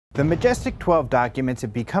The Majestic 12 documents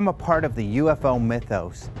have become a part of the UFO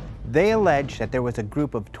mythos. They allege that there was a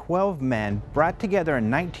group of 12 men brought together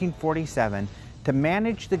in 1947 to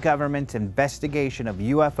manage the government's investigation of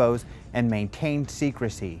UFOs and maintain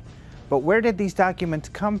secrecy. But where did these documents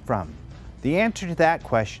come from? The answer to that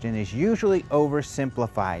question is usually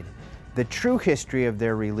oversimplified. The true history of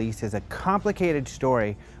their release is a complicated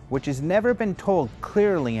story which has never been told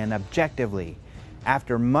clearly and objectively.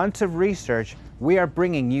 After months of research, we are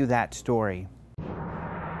bringing you that story.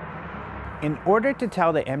 In order to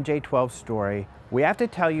tell the MJ-12 story, we have to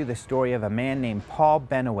tell you the story of a man named Paul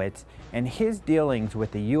Bennewitz and his dealings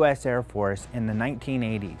with the U.S. Air Force in the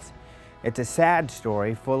 1980s. It's a sad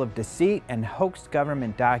story full of deceit and hoaxed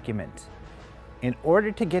government documents. In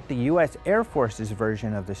order to get the U.S. Air Force's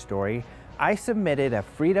version of the story, I submitted a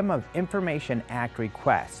Freedom of Information Act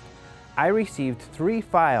request. I received 3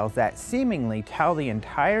 files that seemingly tell the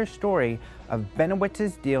entire story of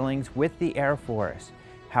Bennewitz's dealings with the Air Force.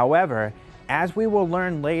 However, as we will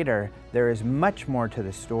learn later, there is much more to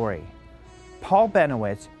the story. Paul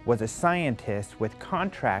Bennewitz was a scientist with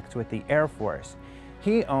contracts with the Air Force.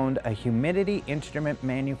 He owned a humidity instrument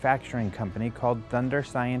manufacturing company called Thunder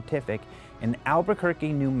Scientific in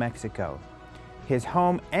Albuquerque, New Mexico. His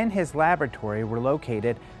home and his laboratory were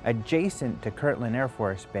located adjacent to Kirtland Air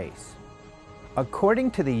Force Base.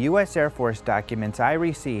 According to the U.S. Air Force documents I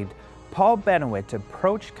received, Paul Bennewitz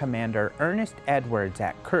approached Commander Ernest Edwards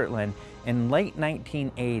at Kirtland in late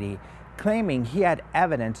 1980, claiming he had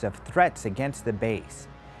evidence of threats against the base.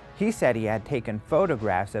 He said he had taken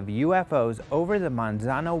photographs of UFOs over the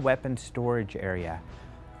Manzano weapons storage area.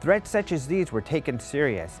 Threats such as these were taken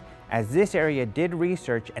serious, as this area did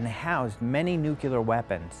research and housed many nuclear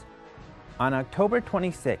weapons. On October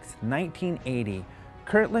 26, 1980,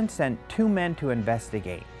 Kirtland sent 2 men to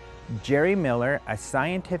investigate: Jerry Miller, a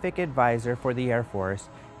scientific advisor for the Air Force,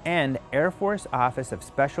 and Air Force Office of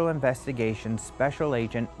Special Investigations Special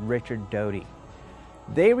Agent Richard Doty.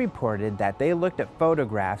 They reported that they looked at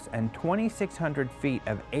photographs and 2,600 feet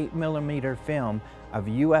of 8mm film of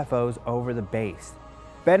UFOs over the base.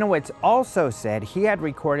 Bennewitz also said he had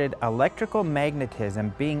recorded electrical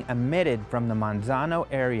magnetism being emitted from the Manzano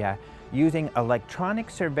area using electronic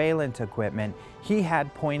surveillance equipment he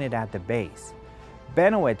had pointed at the base.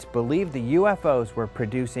 Bennewitz believed the UFOs were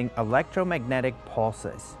producing electromagnetic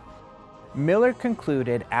pulses. Miller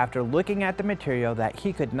concluded after looking at the material that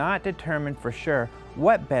he could not determine for sure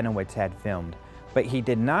what Bennewitz had filmed, but he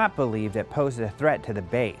did not believe it posed a threat to the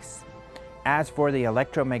base. As for the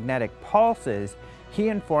electromagnetic pulses, he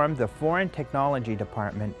informed the Foreign Technology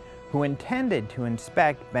Department, who intended to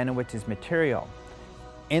inspect Bennewitz's material.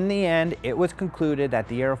 In the end, it was concluded that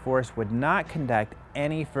the Air Force would not conduct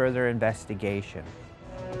any further investigation.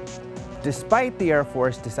 Despite the Air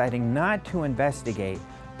Force deciding not to investigate,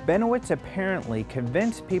 Bennewitz apparently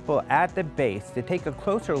convinced people at the base to take a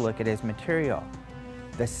closer look at his material.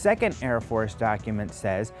 The second Air Force document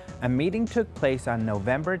says a meeting took place on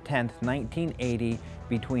November 10, 1980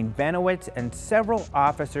 between Bennewitz and several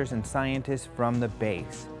officers and scientists from the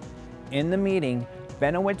base. In the meeting,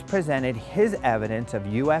 Bennewitz presented his evidence of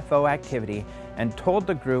UFO activity and told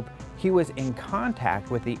the group he was in contact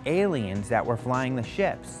with the aliens that were flying the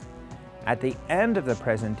ships. At the end of the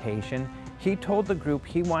presentation, he told the group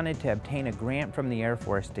he wanted to obtain a grant from the Air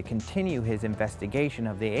Force to continue his investigation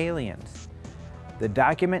of the aliens. The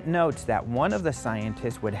document notes that one of the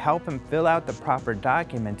scientists would help him fill out the proper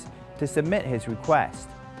documents to submit his request.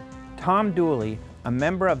 Tom Dooley, a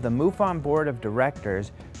member of the MUFON Board of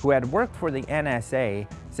Directors who had worked for the NSA,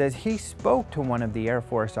 says he spoke to one of the Air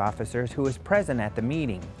Force officers who was present at the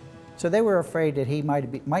meeting. So they were afraid that he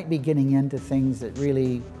might be getting into things that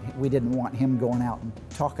really we didn't want him going out and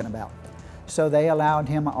talking about. So they allowed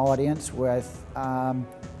him an audience with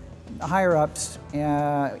higher-ups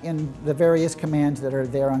in the various commands that are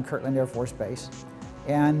there on Kirtland Air Force Base.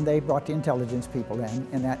 And they brought the intelligence people in,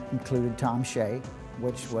 and that included Tom Shea,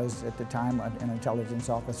 which was at the time an intelligence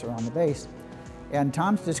officer on the base. And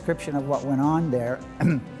Tom's description of what went on there,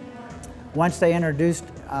 once they introduced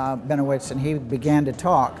Bennewitz and he began to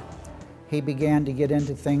talk, he began to get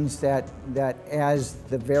into things that as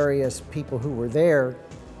the various people who were there,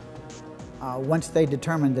 once they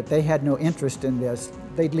determined that they had no interest in this,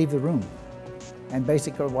 they'd leave the room. And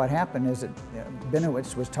basically what happened is that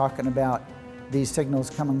Bennewitz was talking about these signals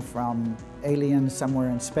coming from aliens somewhere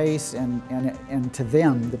in space, and to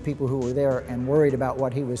them, the people who were there and worried about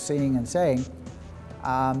what he was seeing and saying,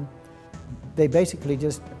 they basically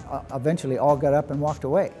just eventually all got up and walked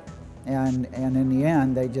away. And in the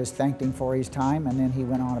end, they just thanked him for his time, and then he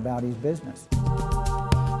went on about his business.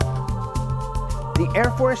 The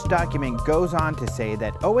Air Force document goes on to say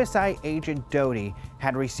that OSI agent Doty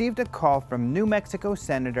had received a call from New Mexico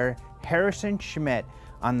Senator Harrison Schmitt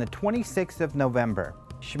on the 26th of November.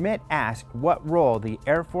 Schmitt asked what role the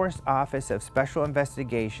Air Force Office of Special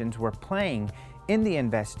Investigations were playing in the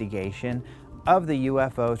investigation of the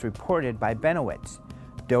UFOs reported by Benowitz.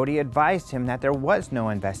 Doty advised him that there was no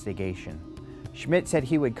investigation. Schmitt said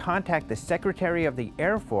he would contact the Secretary of the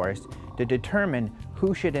Air Force to determine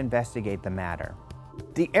who should investigate the matter.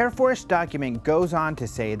 The Air Force document goes on to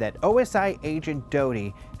say that OSI agent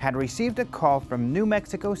Doty had received a call from New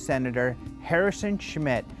Mexico Senator Harrison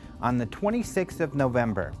Schmitt on the 26th of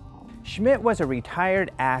November. Schmitt was a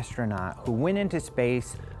retired astronaut who went into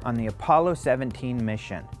space on the Apollo 17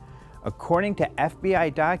 mission. According to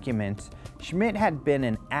FBI documents, Schmitt had been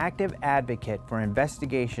an active advocate for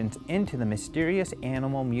investigations into the mysterious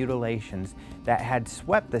animal mutilations that had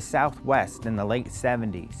swept the Southwest in the late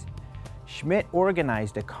 70s. Schmitt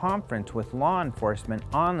organized a conference with law enforcement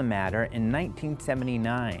on the matter in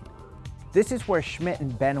 1979. This is where Schmitt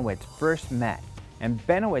and Benowitz first met, and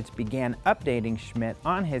Benowitz began updating Schmitt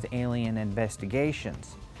on his alien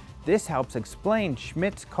investigations. This helps explain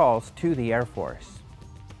Schmitt's calls to the Air Force.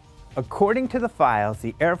 According to the files,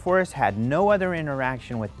 the Air Force had no other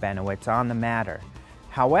interaction with Benowitz on the matter.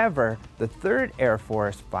 However, the 3rd Air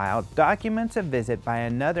Force file documents a visit by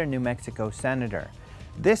another New Mexico senator.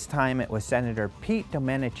 This time it was Senator Pete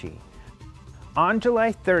Domenici. On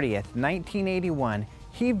July 30th, 1981,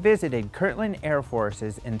 he visited Kirtland Air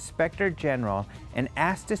Force's Inspector General and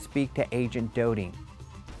asked to speak to Agent Doty.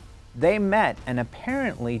 They met, and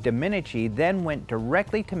apparently Domenici then went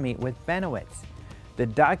directly to meet with Benowitz. The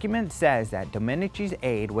document says that Domenici's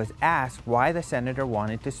aide was asked why the senator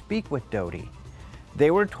wanted to speak with Doty.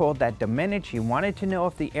 They were told that Domenici wanted to know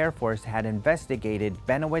if the Air Force had investigated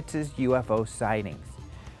Benowitz's UFO sightings.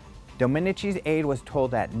 Domenici's aide was told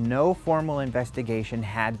that no formal investigation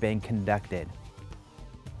had been conducted.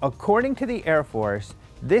 According to the Air Force,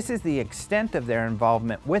 this is the extent of their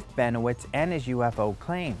involvement with Benowitz and his UFO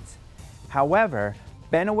claims. However,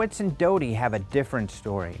 Benowitz and Doty have a different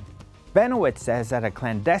story. Benowitz says that a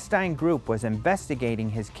clandestine group was investigating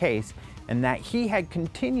his case and that he had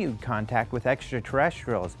continued contact with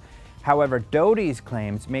extraterrestrials. However, Doty's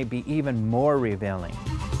claims may be even more revealing.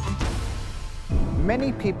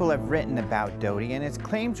 Many people have written about Doty and his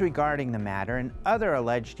claims regarding the matter and other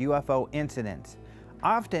alleged UFO incidents.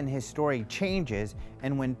 Often his story changes,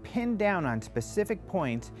 and when pinned down on specific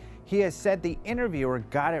points, he has said the interviewer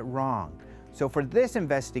got it wrong. So for this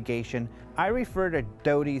investigation, I refer to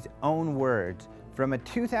Doty's own words from a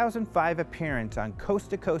 2005 appearance on Coast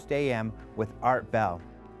to Coast AM with Art Bell.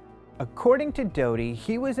 According to Doty,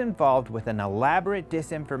 he was involved with an elaborate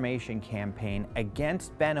disinformation campaign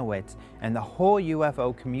against Benowitz and the whole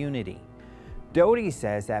UFO community. Doty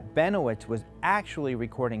says that Benowitz was actually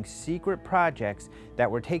recording secret projects that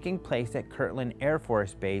were taking place at Kirtland Air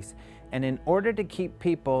Force Base, and in order to keep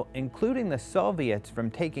people, including the Soviets, from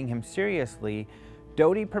taking him seriously,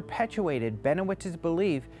 Doty perpetuated Benowitz's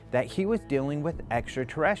belief that he was dealing with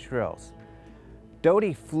extraterrestrials.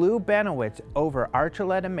 Doty flew Benowitz over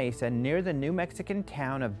Archuleta Mesa near the New Mexican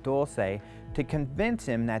town of Dulce to convince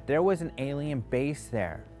him that there was an alien base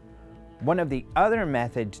there. One of the other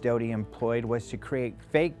methods Doty employed was to create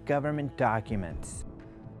fake government documents.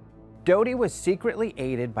 Doty was secretly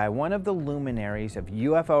aided by one of the luminaries of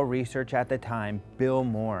UFO research at the time, Bill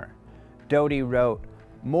Moore. Doty wrote,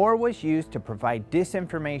 "Moore was used to provide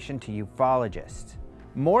disinformation to ufologists."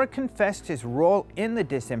 Moore confessed his role in the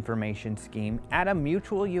disinformation scheme at a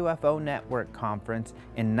Mutual UFO Network conference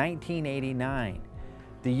in 1989.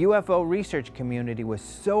 The UFO research community was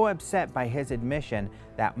so upset by his admission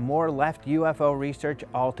that Moore left UFO research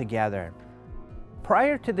altogether.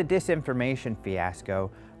 Prior to the disinformation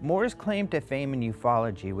fiasco, Moore's claim to fame in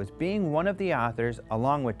ufology was being one of the authors,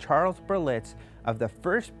 along with Charles Berlitz, of the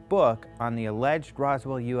first book on the alleged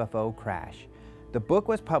Roswell UFO crash. The book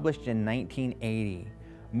was published in 1980.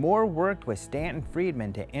 Moore worked with Stanton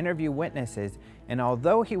Friedman to interview witnesses, and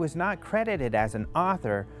although he was not credited as an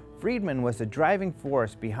author, Friedman was the driving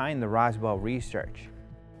force behind the Roswell research.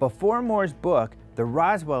 Before Moore's book, the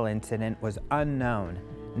Roswell incident was unknown.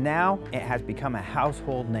 Now it has become a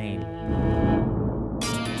household name.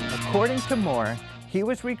 According to Moore, he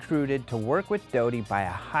was recruited to work with Doty by a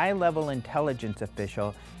high-level intelligence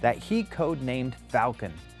official that he codenamed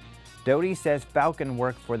Falcon. Doty says Falcon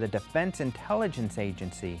worked for the Defense Intelligence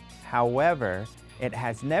Agency. However, it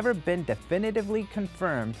has never been definitively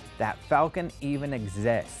confirmed that Falcon even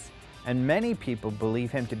exists, and many people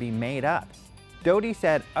believe him to be made up. Doty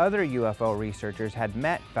said other UFO researchers had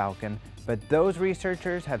met Falcon, but those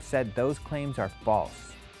researchers have said those claims are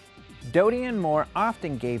false. Doty and Moore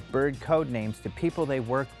often gave bird code names to people they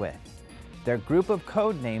worked with. Their group of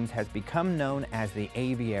code names has become known as the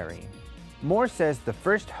Aviary. Moore says the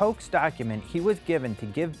first hoax document he was given to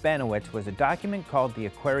give Benowitz was a document called the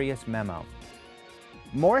Aquarius Memo.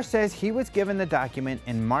 Moore says he was given the document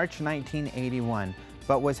in March 1981,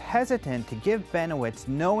 but was hesitant to give Benowitz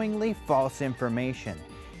knowingly false information.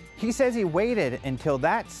 He says he waited until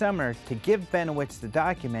that summer to give Benowitz the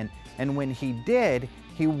document, and when he did,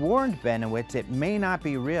 he warned Benowitz it may not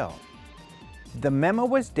be real. The memo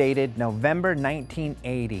was dated November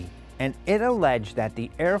 1980, and it alleged that the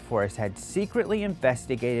Air Force had secretly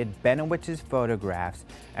investigated Benowitz's photographs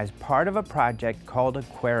as part of a project called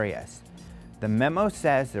Aquarius. The memo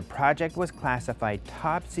says the project was classified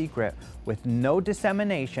top secret with no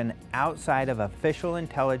dissemination outside of official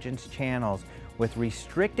intelligence channels with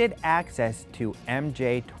restricted access to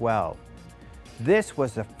MJ-12. This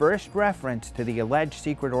was the first reference to the alleged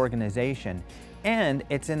secret organization, and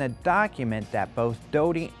it's in a document that both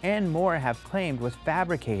Doty and Moore have claimed was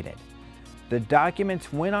fabricated. The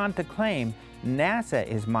documents went on to claim NASA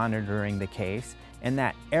is monitoring the case and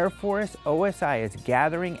that Air Force OSI is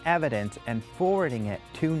gathering evidence and forwarding it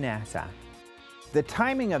to NASA. The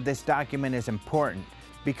timing of this document is important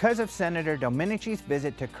because of Senator Domenici's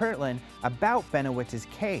visit to Kirtland about Benowitz's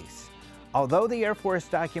case. Although the Air Force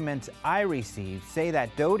documents I received say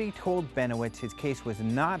that Doty told Benowitz his case was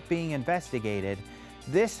not being investigated,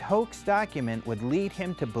 this hoax document would lead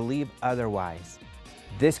him to believe otherwise.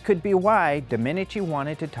 This could be why Domenici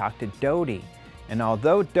wanted to talk to Doty, and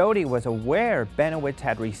although Doty was aware Benowitz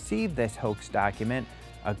had received this hoax document,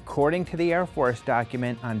 according to the Air Force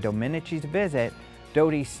document on Domenici's visit,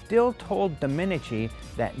 Doty still told Domenici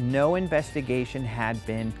that no investigation had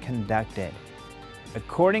been conducted.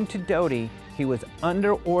 According to Doty, he was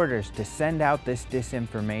under orders to send out this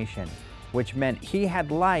disinformation, which meant he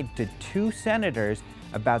had lied to two senators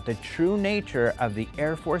about the true nature of the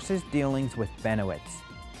Air Force's dealings with Benowitz.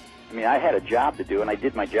 I mean, I had a job to do, and I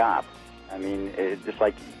did my job. I mean, just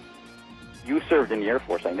like you served in the Air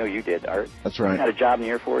Force. I know you did, Art. That's right. You had a job in the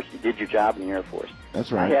Air Force. You did your job in the Air Force.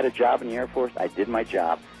 That's right. I had a job in the Air Force. I did my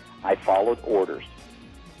job. I followed orders.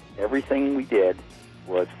 Everything we did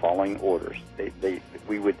was following orders.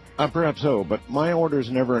 We would... Perhaps so, but my orders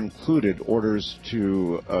never included orders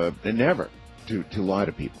to lie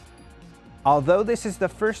to people. Although this is the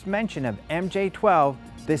first mention of MJ-12,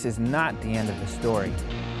 this is not the end of the story.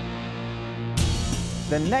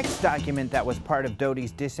 The next document that was part of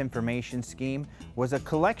Doty's disinformation scheme was a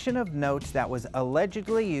collection of notes that was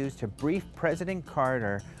allegedly used to brief President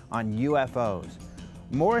Carter on UFOs.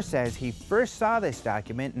 Moore says he first saw this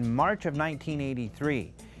document in March of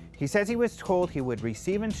 1983. He says he was told he would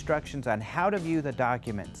receive instructions on how to view the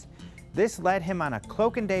documents. This led him on a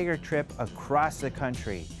cloak and dagger trip across the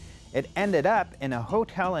country. It ended up in a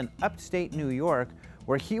hotel in upstate New York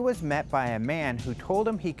where he was met by a man who told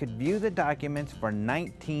him he could view the documents for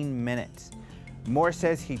 19 minutes. Moore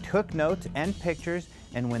says he took notes and pictures,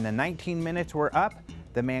 and when the 19 minutes were up,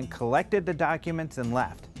 the man collected the documents and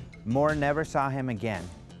left. Moore never saw him again.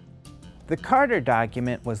 The Carter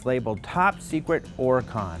document was labeled Top Secret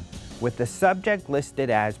Orcon, with the subject listed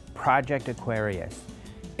as Project Aquarius.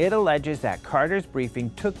 It alleges that Carter's briefing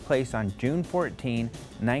took place on June 14,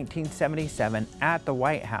 1977 at the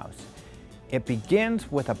White House. It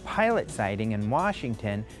begins with a pilot sighting in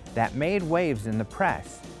Washington that made waves in the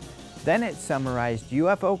press. Then it summarized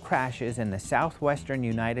UFO crashes in the southwestern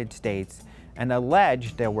United States and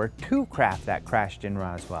alleged there were 2 craft that crashed in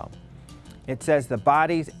Roswell. It says the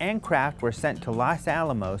bodies and craft were sent to Los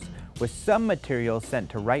Alamos, with some materials sent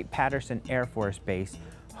to Wright-Patterson Air Force Base,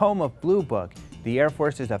 home of Blue Book, the Air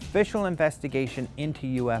Force's official investigation into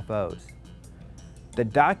UFOs. The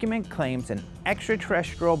document claims an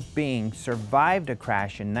extraterrestrial being survived a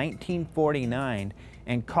crash in 1949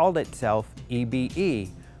 and called itself EBE,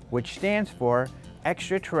 which stands for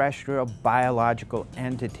Extraterrestrial Biological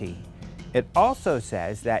Entity. It also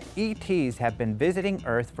says that ETs have been visiting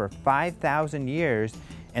Earth for 5,000 years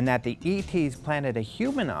and that the ETs planted a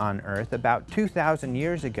human on Earth about 2,000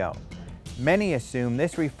 years ago. Many assume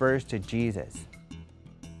this refers to Jesus.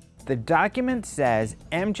 The document says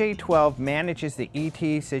MJ-12 manages the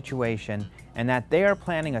ET situation and that they are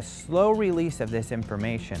planning a slow release of this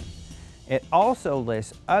information. It also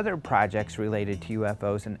lists other projects related to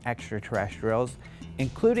UFOs and extraterrestrials,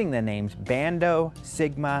 including the names Bando,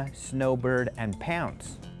 Sigma, Snowbird, and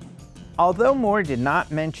Pounce. Although Moore did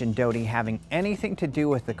not mention Doty having anything to do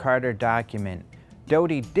with the Carter document,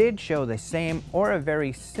 Doty did show the same or a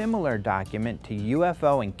very similar document to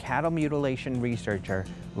UFO and cattle mutilation researcher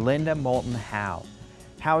Linda Moulton Howe.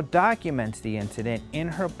 Howe documents the incident in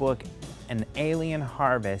her book An Alien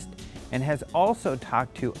Harvest and has also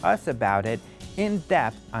talked to us about it in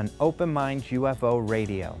depth on Open Minds UFO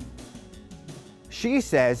Radio. She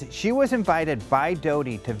says she was invited by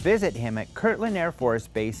Doty to visit him at Kirtland Air Force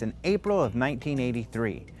Base in April of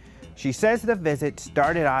 1983. She says the visit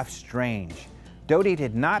started off strange. Doty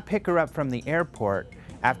did not pick her up from the airport.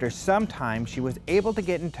 After some time, she was able to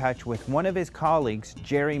get in touch with one of his colleagues,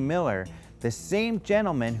 Jerry Miller, the same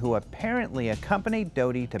gentleman who apparently accompanied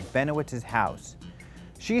Doty to Benowitz's house.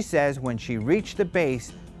 She says when she reached the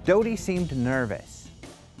base, Doty seemed nervous.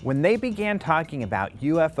 When they began talking about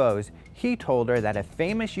UFOs, he told her that a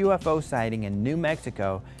famous UFO sighting in New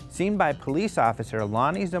Mexico, seen by police officer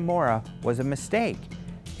Lonnie Zamora, was a mistake.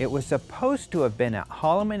 It was supposed to have been at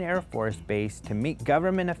Holloman Air Force Base to meet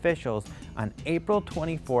government officials on April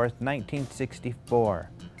 24, 1964.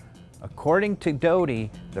 According to Doty,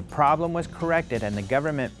 the problem was corrected and the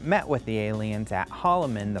government met with the aliens at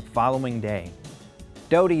Holloman the following day.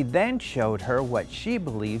 Doty then showed her what she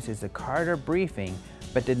believes is a Carter briefing,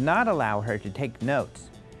 but did not allow her to take notes.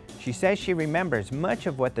 She says she remembers much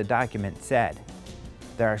of what the document said.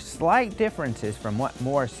 There are slight differences from what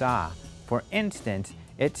Moore saw. For instance,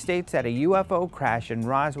 it states that a UFO crash in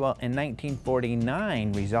Roswell in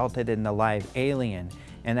 1949 resulted in the live alien,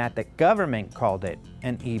 and that the government called it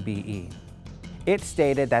an EBE. It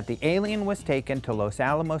stated that the alien was taken to Los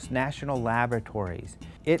Alamos National Laboratories.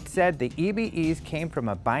 It said the EBEs came from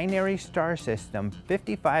a binary star system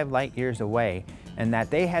 55 light years away, and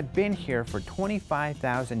that they had been here for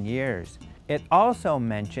 25,000 years. It also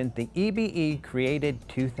mentioned the EBE created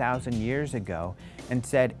 2,000 years ago and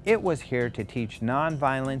said it was here to teach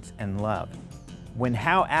nonviolence and love. When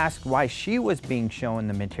Howe asked why she was being shown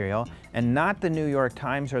the material and not the New York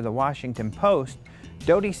Times or the Washington Post,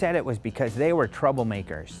 Doty said it was because they were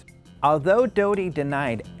troublemakers. Although Doty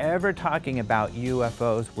denied ever talking about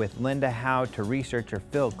UFOs with Linda Howe to researcher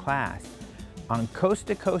Phil Klass, on Coast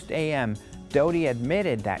to Coast AM, Doty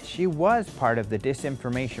admitted that she was part of the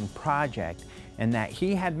disinformation project and that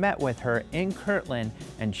he had met with her in Kirtland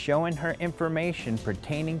and shown her information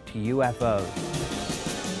pertaining to UFOs.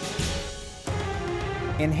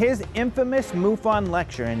 In his infamous MUFON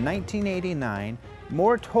lecture in 1989,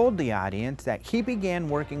 Moore told the audience that he began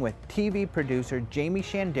working with TV producer Jamie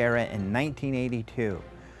Shandera in 1982.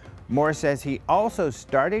 Moore says he also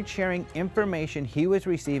started sharing information he was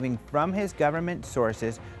receiving from his government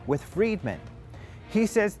sources with Friedman. He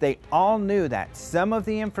says they all knew that some of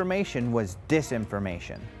the information was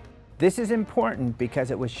disinformation. This is important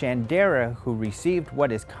because it was Shandera who received what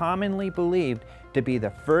is commonly believed to be the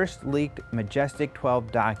first leaked Majestic 12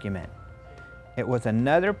 document. It was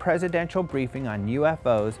another presidential briefing on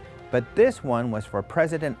UFOs, but this one was for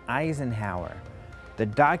President Eisenhower. The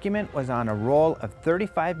document was on a roll of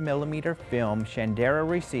 35mm film Shandera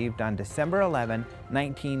received on December 11,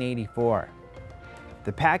 1984.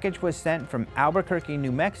 The package was sent from Albuquerque,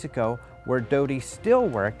 New Mexico, where Doty still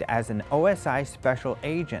worked as an OSI special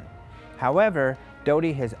agent. However,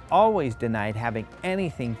 Doty has always denied having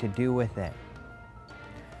anything to do with it.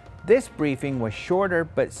 This briefing was shorter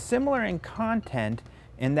but similar in content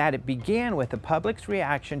in that it began with the public's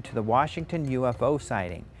reaction to the Washington UFO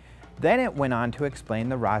sighting. Then it went on to explain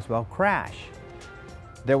the Roswell crash.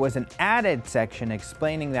 There was an added section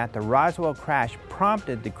explaining that the Roswell crash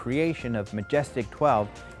prompted the creation of Majestic 12,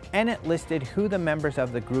 and it listed who the members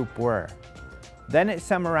of the group were. Then it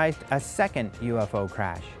summarized a second UFO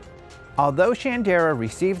crash. Although Shandera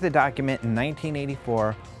received the document in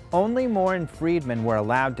 1984, only Moore and Friedman were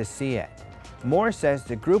allowed to see it. Moore says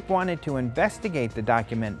the group wanted to investigate the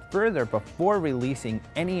document further before releasing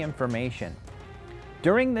any information.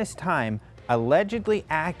 During this time, allegedly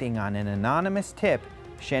acting on an anonymous tip,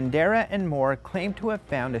 Shandera and Moore claimed to have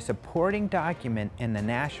found a supporting document in the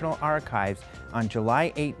National Archives on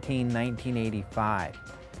July 18, 1985.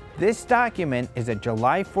 This document is a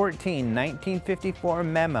July 14, 1954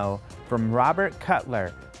 memo from Robert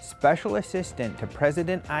Cutler, Special Assistant to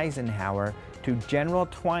President Eisenhower, to General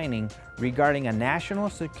Twining regarding a National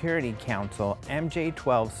Security Council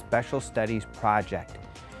MJ-12 Special Studies project.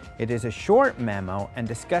 It is a short memo and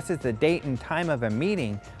discusses the date and time of a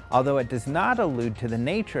meeting, although it does not allude to the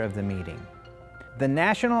nature of the meeting. The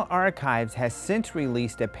National Archives has since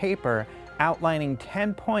released a paper outlining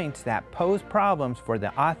 10 points that pose problems for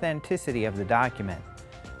the authenticity of the document.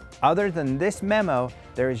 Other than this memo,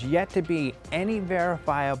 there is yet to be any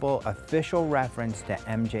verifiable official reference to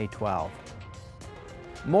MJ-12.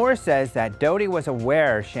 Moore says that Doty was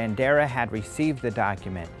aware Shandera had received the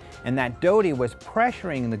document and that Doty was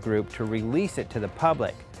pressuring the group to release it to the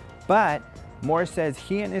public. But Moore says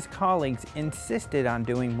he and his colleagues insisted on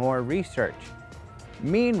doing more research.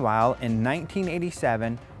 Meanwhile, in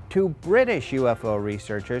 1987, 2 British UFO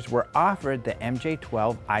researchers were offered the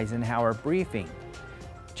MJ-12 Eisenhower briefing,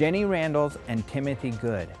 Jenny Randles and Timothy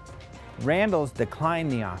Good. Randles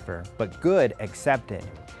declined the offer, but Good accepted.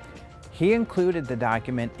 He included the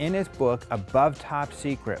document in his book Above Top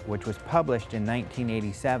Secret, which was published in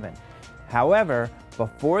 1987. However,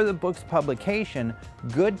 before the book's publication,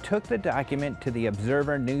 Good took the document to the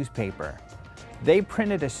Observer newspaper. They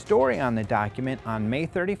printed a story on the document on May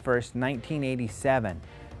 31st, 1987.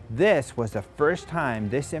 This was the first time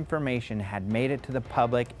this information had made it to the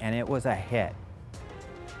public, and it was a hit.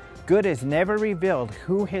 Good has never revealed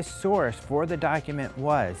who his source for the document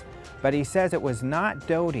was, but he says it was not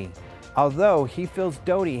Doty, although he feels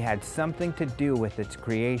Doty had something to do with its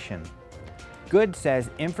creation. Good says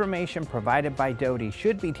information provided by Doty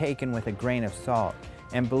should be taken with a grain of salt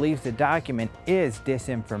and believes the document is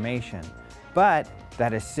disinformation, but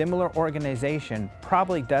that a similar organization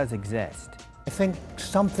probably does exist. I think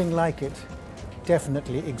something like it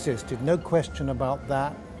definitely existed, no question about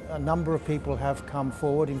that. A number of people have come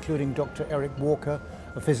forward, including Dr. Eric Walker,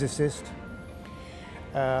 a physicist,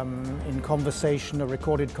 in conversation, a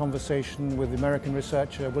recorded conversation with the American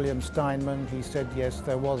researcher William Steinman. He said yes,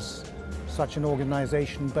 there was such an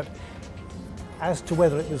organization, but as to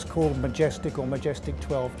whether it was called Majestic or Majestic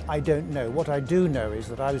 12, I don't know. What I do know is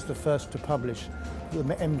that I was the first to publish the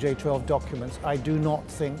MJ-12 documents. I do not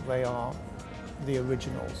think they are the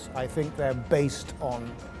originals. I think they're based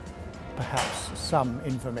on perhaps some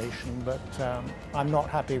information, but I'm not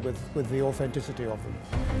happy with the authenticity of them.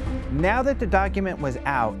 Now that the document was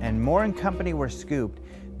out and Moore and company were scooped,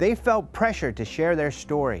 they felt pressure to share their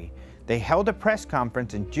story. They held a press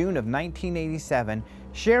conference in June of 1987,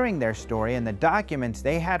 sharing their story and the documents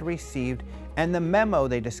they had received and the memo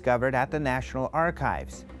they discovered at the National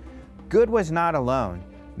Archives. Good was not alone.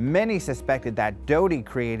 Many suspected that Doty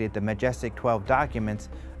created the Majestic 12 documents,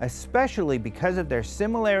 especially because of their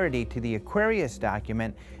similarity to the Aquarius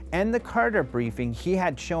document and the Carter briefing he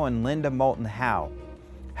had shown Linda Moulton Howe.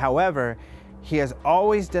 However, he has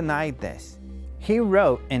always denied this. He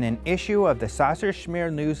wrote in an issue of the Saucer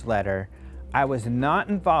Schmear newsletter, "I was not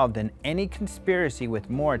involved in any conspiracy with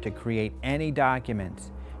Moore to create any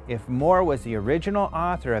documents. If Moore was the original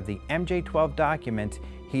author of the MJ-12 documents,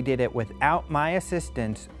 he did it without my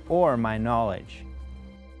assistance or my knowledge."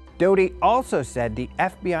 Doty also said the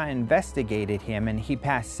FBI investigated him and he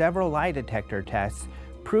passed several lie detector tests,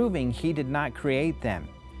 proving he did not create them.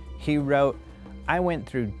 He wrote, "I went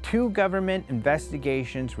through 2 government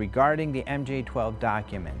investigations regarding the MJ-12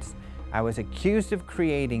 documents. I was accused of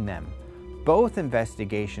creating them. Both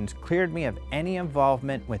investigations cleared me of any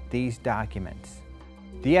involvement with these documents."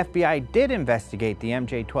 The FBI did investigate the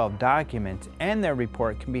MJ-12 documents and their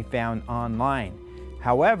report can be found online.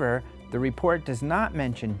 However, the report does not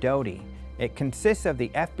mention Doty. It consists of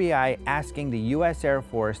the FBI asking the U.S. Air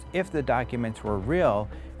Force if the documents were real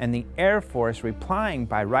and the Air Force replying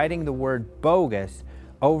by writing the word bogus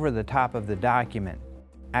over the top of the document.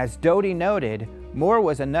 As Doty noted, Moore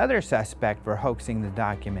was another suspect for hoaxing the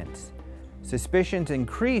documents. Suspicions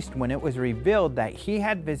increased when it was revealed that he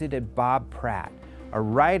had visited Bob Pratt, a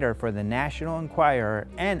writer for the National Enquirer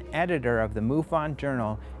and editor of the MUFON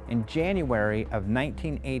Journal, in January of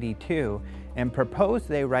 1982 and proposed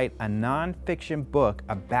they write a non-fiction book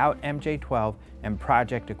about MJ-12 and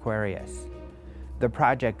Project Aquarius. The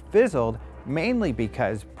project fizzled mainly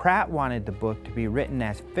because Pratt wanted the book to be written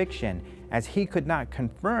as fiction, as he could not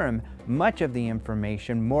confirm much of the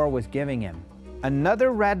information Moore was giving him.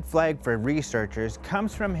 Another red flag for researchers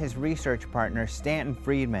comes from his research partner Stanton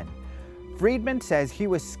Friedman. Friedman says he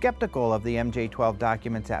was skeptical of the MJ-12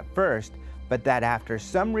 documents at first, but that after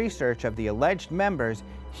some research of the alleged members,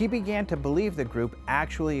 he began to believe the group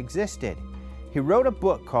actually existed. He wrote a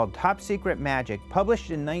book called Top Secret Magic, published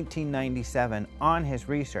in 1997, on his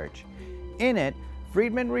research. In it,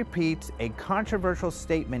 Friedman repeats a controversial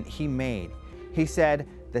statement he made. He said,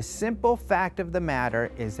 "The simple fact of the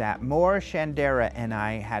matter is that Moore, Shandera, and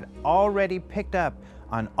I had already picked up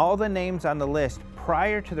on all the names on the list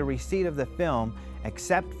prior to the receipt of the film,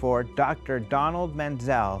 except for Dr. Donald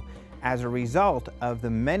Menzel, as a result of the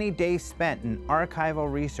many days spent in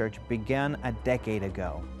archival research begun a decade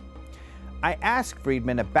ago." I asked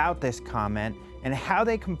Friedman about this comment and how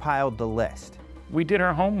they compiled the list. We did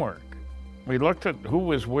our homework. We looked at who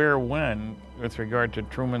was where when with regard to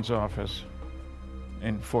Truman's office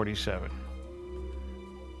in '47.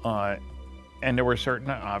 And there were certain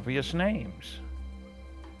obvious names.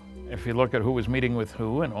 If you look at who was meeting with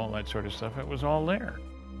who and all that sort of stuff, it was all there.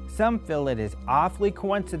 Some feel it is awfully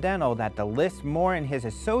coincidental that the list Moore and his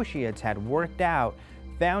associates had worked out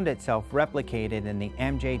found itself replicated in the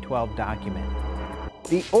MJ-12 document.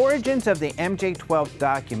 The origins of the MJ-12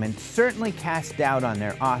 document certainly cast doubt on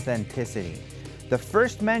their authenticity. The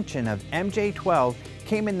first mention of MJ-12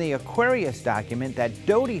 came in the Aquarius document that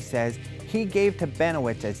Doty says he gave to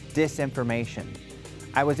Benowitz as disinformation.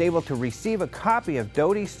 I was able to receive a copy of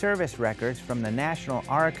Doty's service records from the National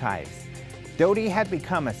Archives. Doty had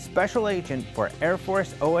become a special agent for Air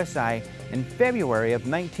Force OSI in February of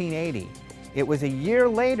 1980. It was a year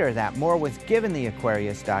later that Moore was given the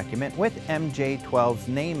Aquarius document with MJ-12's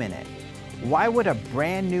name in it. Why would a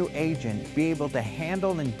brand new agent be able to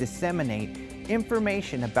handle and disseminate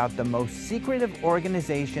information about the most secretive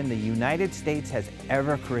organization the United States has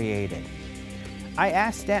ever created? I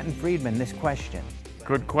asked Stanton Friedman this question.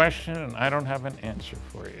 Good question, and I don't have an answer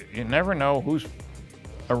for you. You never know who's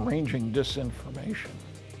arranging disinformation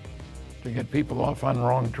to get people off on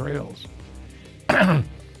wrong trails.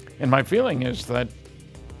 And my feeling is that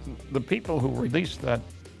the people who released that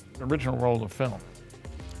original roll of film,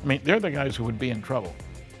 I mean, they're the guys who would be in trouble.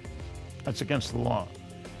 That's against the law,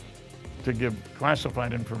 to give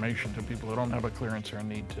classified information to people who don't have a clearance or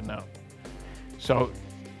need to know. So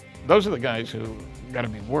those are the guys who got to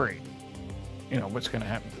be worried, you know, what's going to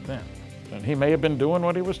happen to them. And he may have been doing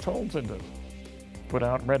what he was told to do, put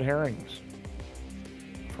out red herrings,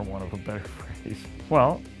 for want of a better phrase.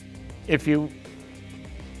 Well, if you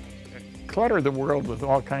clutter the world with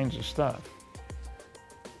all kinds of stuff,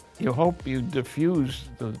 you hope you diffuse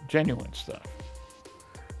the genuine stuff.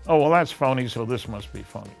 Oh, well, that's phony, so this must be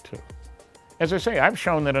phony too. As I say, I've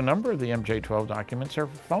shown that a number of the MJ-12 documents are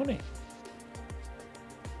phony,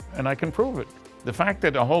 and I can prove it. The fact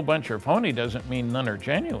that a whole bunch are phony doesn't mean none are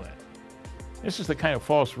genuine. This is the kind of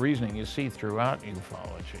false reasoning you see throughout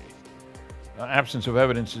ufology. Absence of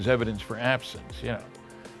evidence is evidence for absence, you know.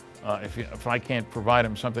 If I can't provide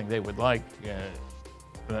them something they would like,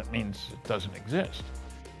 that means it doesn't exist.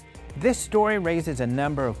 This story raises a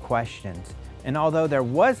number of questions, and although there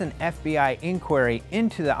was an FBI inquiry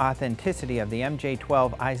into the authenticity of the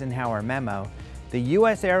MJ-12 Eisenhower memo, the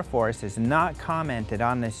U.S. Air Force has not commented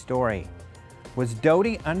on this story. Was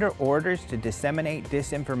Doty under orders to disseminate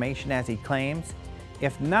disinformation as he claims?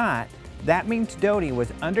 If not, that means Doty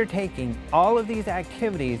was undertaking all of these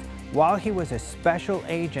activities while he was a special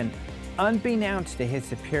agent, unbeknownst to his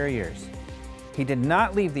superiors. He did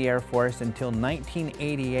not leave the Air Force until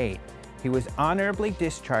 1988. He was honorably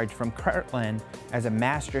discharged from Kirtland as a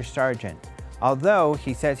Master Sergeant, although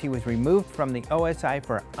he says he was removed from the OSI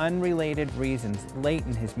for unrelated reasons late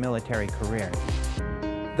in his military career.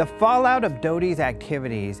 The fallout of Doty's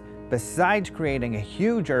activities, besides creating a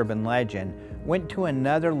huge urban legend, went to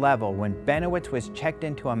another level when Benowitz was checked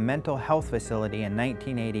into a mental health facility in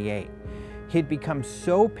 1988. He'd become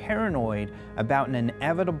so paranoid about an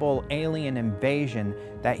inevitable alien invasion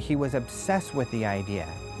that he was obsessed with the idea.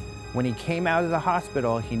 When he came out of the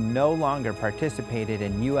hospital, he no longer participated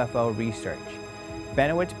in UFO research.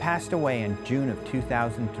 Benowitz passed away in June of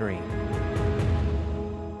 2003.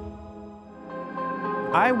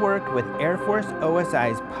 I worked with Air Force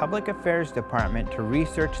OSI's Public Affairs Department to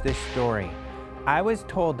research this story. I was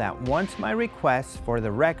told that once my requests for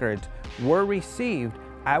the records were received,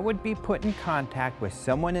 I would be put in contact with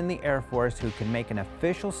someone in the Air Force who could make an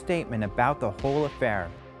official statement about the whole affair.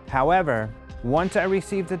 However, once I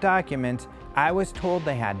received the documents, I was told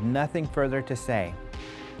they had nothing further to say.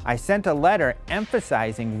 I sent a letter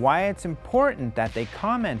emphasizing why it's important that they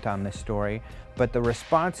comment on the story, but the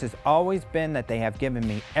response has always been that they have given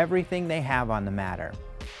me everything they have on the matter.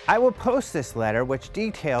 I will post this letter, which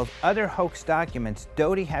details other hoax documents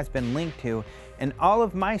Doty has been linked to, and all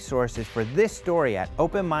of my sources for this story at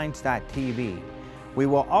openminds.tv. We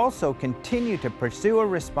will also continue to pursue a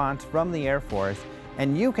response from the Air Force,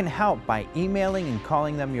 and you can help by emailing and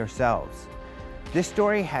calling them yourselves. This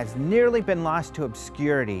story has nearly been lost to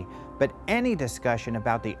obscurity, but any discussion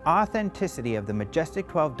about the authenticity of the Majestic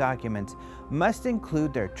 12 documents must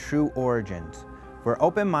include their true origins. For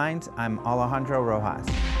Open Minds, I'm Alejandro Rojas.